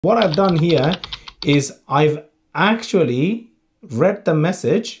What I've done here is I've actually read the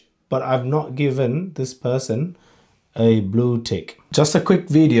message, but I've not given this person a blue tick. Just a quick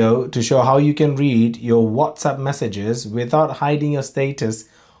video to show how you can read your WhatsApp messages without hiding your status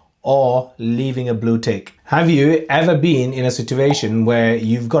or leaving a blue tick. Have you ever been in a situation where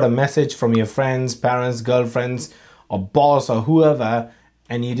you've got a message from your friends, parents, girlfriends, or boss or whoever,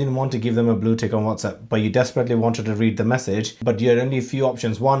 and you didn't want to give them a blue tick on WhatsApp, but you desperately wanted to read the message, but you had only a few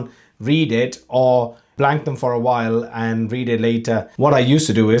options. One, read it, or blank them for a while and read it later. What I used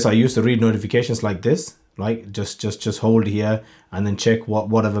to do is I used to read notifications like this, like just hold here and then check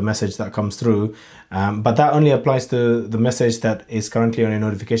whatever message that comes through. But that only applies to the message that is currently on your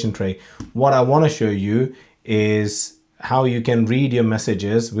notification tray. What I want to show you is how you can read your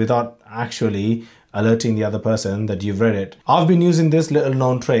messages without actually alerting the other person that you've read it. I've been using this little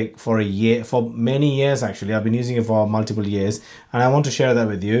known trick for many years actually. I've been using it for multiple years and I want to share that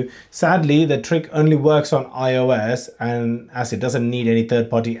with you. Sadly, the trick only works on iOS, and as it doesn't need any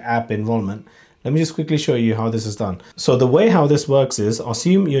third-party app involvement. Let me just quickly show you how this is done. So the way how this works is,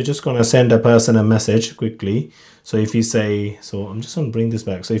 assume you're just going to send a person a message quickly. So if you say, so I'm just going to bring this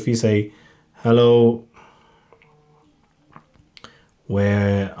back. So if you say, hello,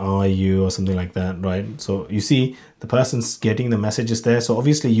 where are you, or something like that, right? So you see the person's getting the messages there. So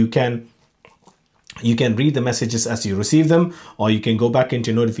obviously you can read the messages as you receive them, or you can go back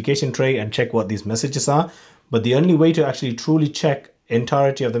into your notification tray and check what these messages are. But the only way to actually truly check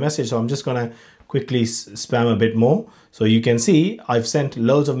entirety of the message, so I'm just gonna quickly spam a bit more. So you can see I've sent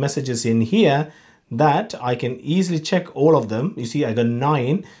loads of messages in here that I can easily check all of them. You see I got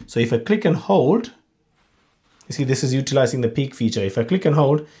 9. So if I click and hold, you see, this is utilizing the peek feature. If I click and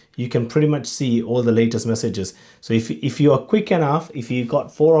hold, you can pretty much see all the latest messages. So if you are quick enough, if you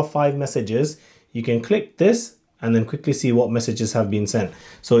got 4 or 5 messages, you can click this and then quickly see what messages have been sent.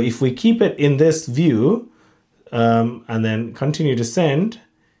 So if we keep it in this view and then continue to send,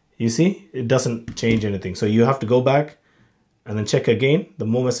 you see, it doesn't change anything. So you have to go back and then check again. The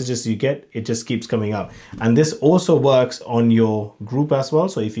more messages you get, it just keeps coming up. And this also works on your group as well.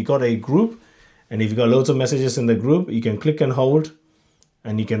 So if you got a group, and if you've got loads of messages in the group, you can click and hold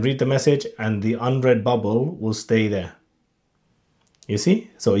and you can read the message and the unread bubble will stay there. You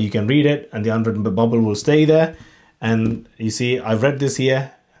see? So you can read it and the unread bubble will stay there. And you see, I've read this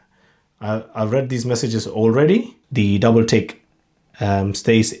here. I've read these messages already. The double tick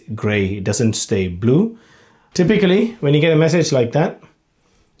stays gray. It doesn't stay blue. Typically, when you get a message like that,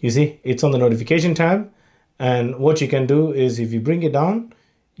 you see, it's on the notification tab. And what you can do is if you bring it down,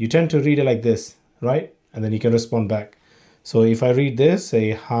 you tend to read it like this, right? And then you can respond back. So if I read this,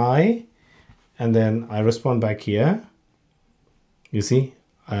 say hi, and then I respond back here, you see,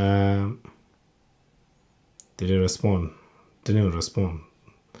 did it respond? Didn't even respond.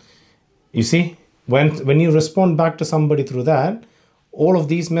 You see, when you respond back to somebody through that, all of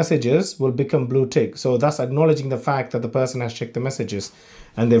these messages will become blue tick. So that's acknowledging the fact that the person has checked the messages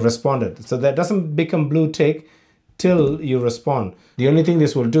and they've responded. So that doesn't become blue tick till you respond. The only thing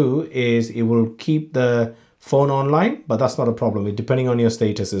this will do is it will keep the phone online, but that's not a problem, depending on your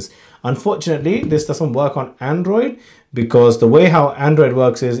statuses. Unfortunately, this doesn't work on Android, because the way how Android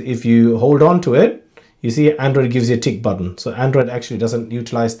works is if you hold on to it, you see Android gives you a tick button. So Android actually doesn't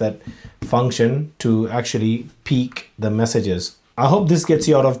utilize that function to actually peek the messages. I hope this gets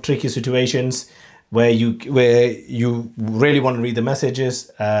you out of tricky situations where you really want to read the messages,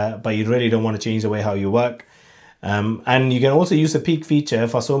 but you really don't want to change the way how you work. And you can also use the peek feature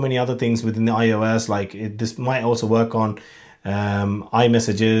for so many other things within the iOS, like this might also work on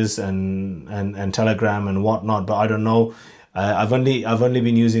iMessages and Telegram and whatnot, but I don't know. I've only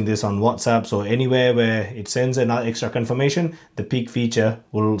been using this on WhatsApp, so anywhere where it sends an extra confirmation, the peek feature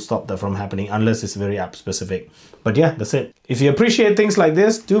will stop that from happening unless it's very app specific. But yeah, that's it. If you appreciate things like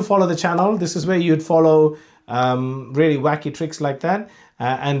this, do follow the channel. This is where you'd follow really wacky tricks like that,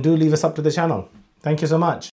 and do leave us up to the channel. Thank you so much.